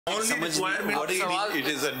Only requirement. What do you mean? It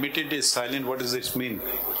is admitted is silent. What does this mean?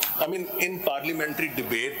 I mean, in parliamentary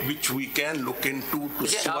debate, which we can look into.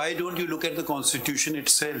 So why don't you look at the constitution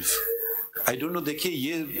itself? I don't know. देखिए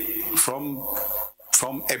ये from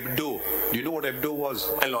Hebdo. Do you know what Hebdo was?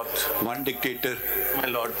 My lord. One dictator. My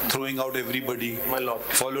lord. Throwing out everybody. My lord.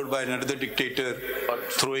 Followed by another dictator.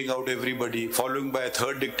 Throwing out everybody. Following by a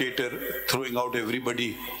third dictator. Throwing out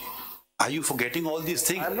everybody. Are you forgetting all these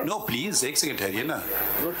things? No, please, एक second ठहरिए ना.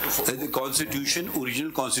 The constitution,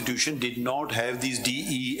 original constitution did not have these D,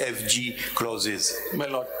 E, F, G clauses. My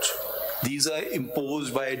lord. These are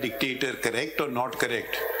imposed by a dictator, correct or not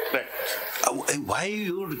correct? Correct. Why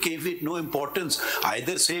you gave it no importance?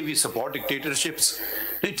 Either say we support dictatorships.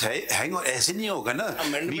 Hang on, ऐसे नहीं होगा ना.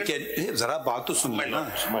 We can, जरा बात तो सुन लेना.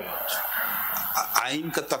 आइन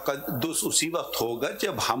का तकद्दुस उसी वक्त होगा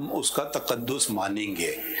जब हम उसका तकद्दुस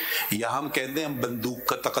मानेंगे, या हम कहते हैं हम बंदूक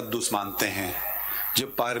का तकद्दुस मानते हैं.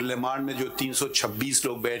 जब पार्लियामेंट में जो 326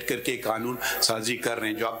 लोग बैठ करके कानून साजी कर रहे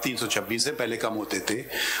हैं, जो अब 326 से पहले कम होते थे,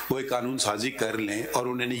 वो एक कानून साजी कर लें और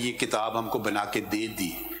उन्होंने ये किताब हमको बना के दे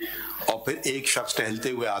दी, और फिर एक शख्स टहलते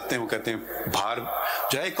हुए आते हैं, वो कहते हैं बाहर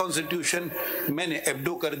जाए कॉन्स्टिट्यूशन मैंने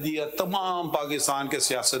एब्डो कर दिया. तमाम पाकिस्तान के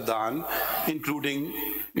सियासतदान including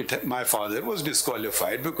my father was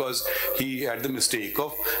disqualified because he had the mistake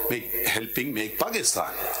of helping make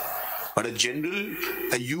Pakistan. But a general,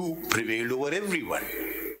 you prevailed over everyone.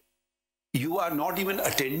 You are not even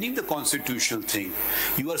attending the constitutional thing.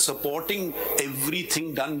 You are supporting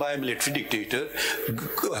everything done by a military dictator,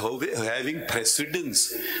 having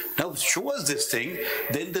precedence. Now show us this thing.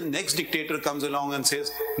 Then the next dictator comes along and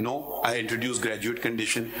says, no, I introduce graduate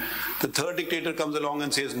condition. The third dictator comes along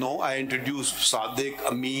and says, no, I introduce Sadiq,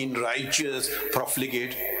 Amin, righteous,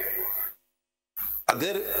 profligate.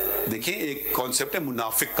 अगर देखें एक concept है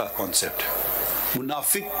मुनाफिक का concept.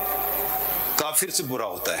 मुनाफिक काफिर से बुरा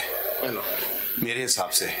होता है मेरे हिसाब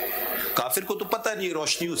से. काफिर को तो पता नहीं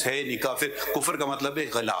रोशनी उस है नहीं. काफिर कुफर का मतलब है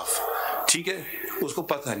खिलाफ, ठीक है, उसको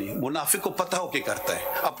पता नहीं. मुनाफिक को पता हो क्या करता है.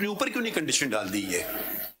 अपने ऊपर क्यों नहीं कंडीशन डाल दी है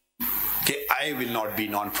कि I will not be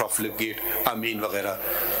non प्रॉफिलिगेट अमीन वगैरह.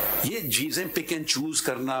 ये चीजें पिक एंड चूज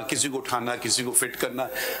करना, किसी को उठाना किसी को फिट करना,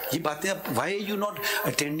 ये बातें अब why you not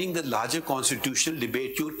attending the larger constitutional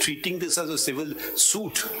debate. You are treating this as a civil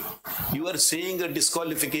suit. You are saying a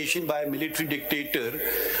disqualification bye military dictator.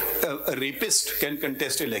 A rapist can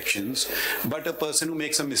contest elections, but a person who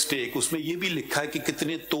makes a mistake, उसमें ये भी लिखा है कि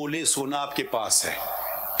कितने तोले सोना आपके पास है,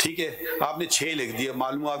 ठीक है, आपने 6 लिख दिया,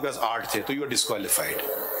 मालूम आपके पास 8 थे, तो यू आर डिस्क्वालिफाइड.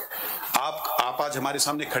 आप आज हमारे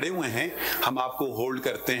सामने खड़े हुए हैं, हम आपको होल्ड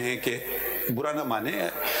करते हैं कि बुरा ना माने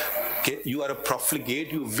कि you are a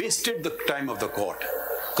प्रॉफिलिगेट, you wasted the time of the court.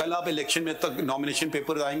 कल आप इलेक्शन में तक नॉमिनेशन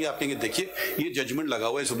पेपर आएंगे, आप कहेंगे देखिए ये जजमेंट लगा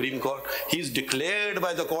हुआ है supreme court, he is declared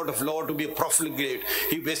by the court of law to be a प्रॉफिलिगेट,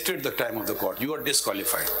 he wasted the time of the court, you are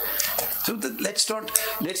disqualified. So let's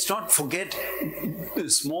not forget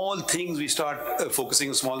small things. We start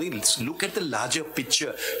focusing on small things. Look at the larger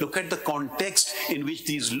picture. Look at the context in which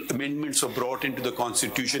these amendments are brought into the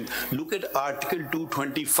Constitution. Look at Article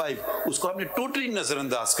 225. उसको आपने totally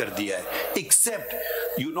नजरअंदाज कर दिया है. Except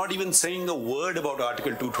you're not even saying a word about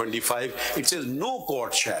Article 225. It says no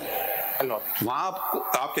court shall. वहाँ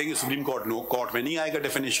आप कहेंगे supreme court no court में नहीं आएगा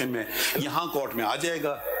डेफिनेशन में, यहाँ कोर्ट में आ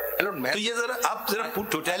जाएगा. तो ये आप जरा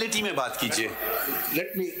टोटलिटी में बात कीजिए. Let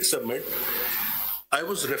me submit. I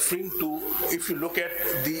was referring to, if you look at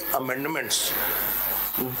the amendments,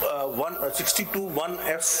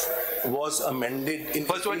 62(1)(f) was amended in.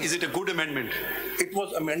 First of all, is it a good amendment? It was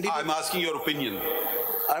amended. I'm asking your opinion.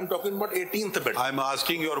 I'm talking about 18th amendment. I'm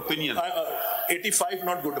asking your opinion. 85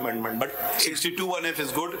 not good amendment, but 62(1)(f)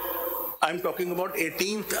 is good. I'm talking about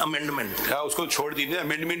 18th amendment. क्या उसको छोड़ दीजिए,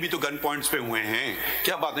 amendment भी तो gun points पे हुए हैं,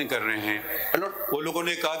 क्या बातें कर रहे हैं. वो लोगों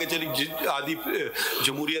ने कहा कि चलिए आधी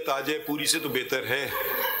जमहूरियत आ जाए पूरी से तो बेहतर है. अब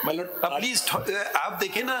प्लीज आप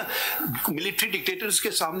देखें ना, मिलिट्री डिक्टेटर्स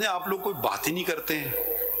के सामने आप लोग कोई बात ही नहीं करते हैं.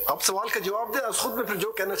 आप सवाल का जवाब दे, खुद में फिर जो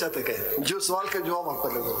कहना चाहते कहें, जो सवाल का जवाब आप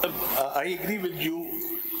कर लो. I agree with you.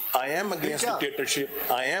 I am against dictatorship.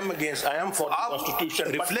 I am for the Constitution.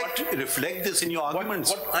 Reflect this in your arguments.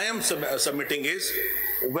 What I am submitting is,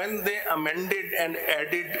 when they amended and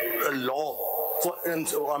added a law,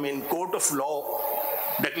 court of law,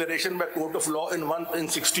 declaration by court of law in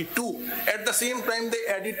 62, at the same time they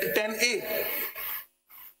added 10A.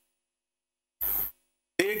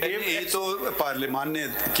 They gave ये तो पार्लियामान ने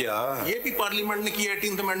किया, ये भी parliament ने किया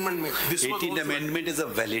 18th amendment में. 18th amendment is a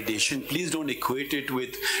validation. Please don't equate it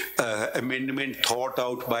with amendment thought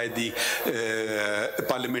out by the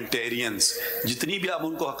parliamentarians. जितनी भी आप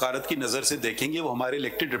उनको हकारत की नजर से देखेंगे वो हमारे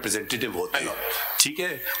elected representative होते हैं, ठीक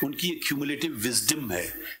है? उनकी cumulative wisdom है.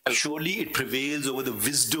 Surely it prevails over the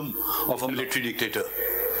wisdom of a military dictator.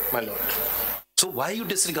 My lord. So why are you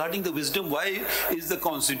disregarding the wisdom? Why is the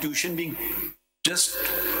constitution being just,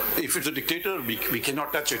 if it's a dictator, we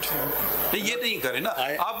cannot touch it? नहीं, ये नहीं करें ना.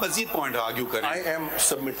 आप मजीद point argue करें. I am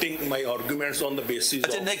submitting my arguments on the basis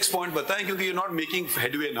अच्छा, next point बताएं, क्योंकि you're not making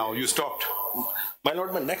headway now. You stopped. My lord,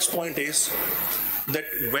 my next point is that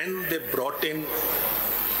when they brought in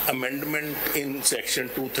amendment in section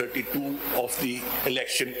 232 of the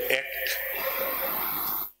Election Act,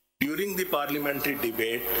 during the parliamentary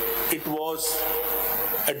debate, it was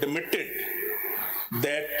admitted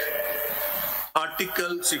that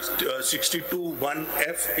Article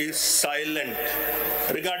 62(1)(f) is silent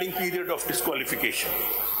regarding period of disqualification.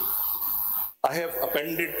 I have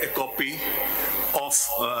appended a copy of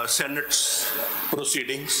Senate's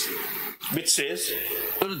proceedings, which says,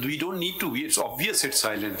 well, we don't need to. It's obvious it's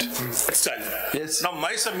silent. It's silent. Yes. Now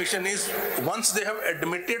my submission is, once they have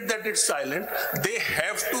admitted that it's silent, they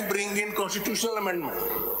have to bring in constitutional amendment.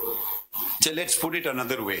 So let's put it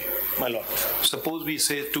another way. My lord. Suppose we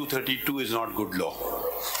say 232 is not good law.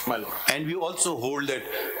 My lord. And we also hold that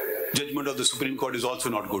judgment of the Supreme Court is also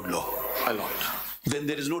not good law. My lord. Then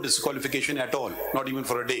there is no disqualification at all, not even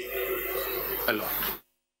for a day. My lord.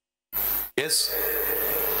 Yes?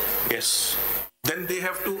 Yes. Then they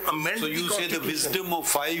have to amend. So you say the wisdom of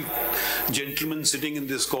 5 gentlemen sitting in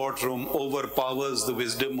this courtroom overpowers the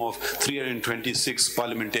wisdom of 326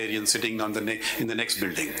 parliamentarians sitting on in the next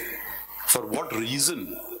building. For what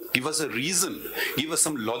reason? Give us a reason. Give us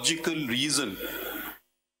some logical reason.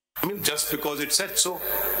 I mean, just because it said so.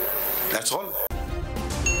 That's all.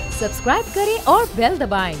 Subscribe करें और bell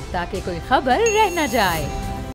दबाएं ताकि कोई खबर रह न जाए.